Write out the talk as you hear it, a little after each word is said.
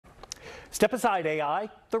Step aside AI,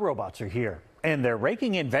 the robots are here. And they're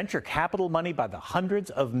raking in venture capital money by the hundreds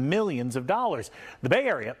of millions of dollars. The Bay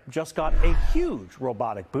Area just got a huge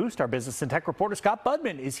robotic boost. Our business and tech reporter Scott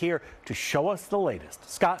Budman is here to show us the latest.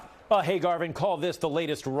 Scott. Hey, Garvin, call this the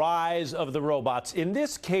latest rise of the robots. In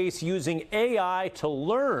this case, using AI to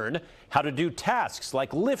learn how to do tasks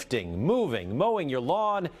like lifting, moving, mowing your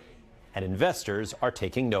lawn, and investors are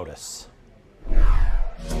taking notice.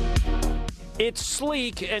 It's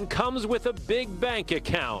sleek and comes with a big bank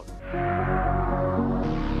account.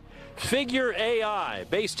 Figure AI,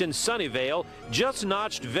 based in Sunnyvale, just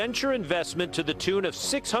notched venture investment to the tune of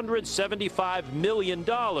 $675 million,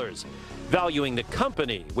 valuing the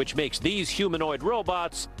company, which makes these humanoid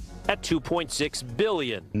robots, at $2.6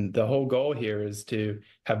 billion. The whole goal here is to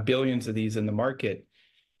have billions of these in the market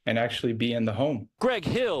and actually be in the home. Greg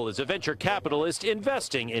Hill is a venture capitalist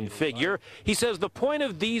investing in Figure. He says the point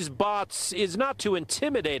of these bots is not to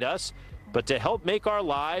intimidate us, but to help make our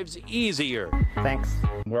lives easier. Thanks.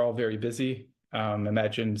 We're all very busy.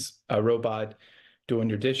 Imagine a robot doing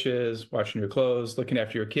your dishes, washing your clothes, looking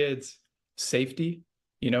after your kids, safety,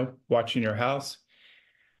 watching your house.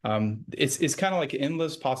 It's kind of like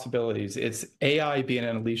endless possibilities. It's AI being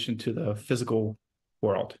unleashed into the physical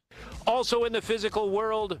world. Also in the physical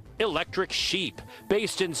world, electric sheep.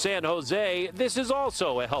 Based in San Jose, this is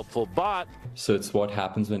also a helpful bot. So it's what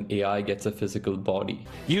happens when AI gets a physical body.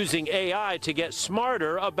 Using AI to get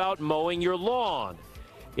smarter about mowing your lawn.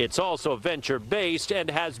 It's also venture-based and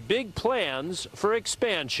has big plans for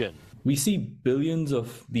expansion. We see billions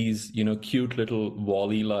of these, cute little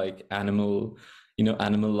Wall-E-like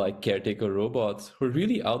animal-like caretaker robots who are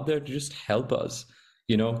really out there to just help us.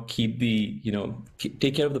 Take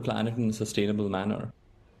care of the planet in a sustainable manner.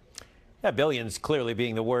 Yeah, billions clearly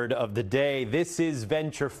being the word of the day. This is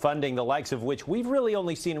venture funding, the likes of which we've really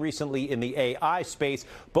only seen recently in the AI space.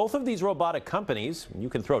 Both of these robotic companies, you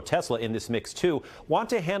can throw Tesla in this mix too, want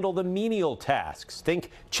to handle the menial tasks.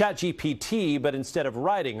 Think ChatGPT, but instead of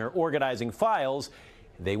writing or organizing files,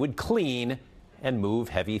 they would clean and move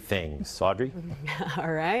heavy things. Audrey?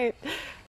 All right.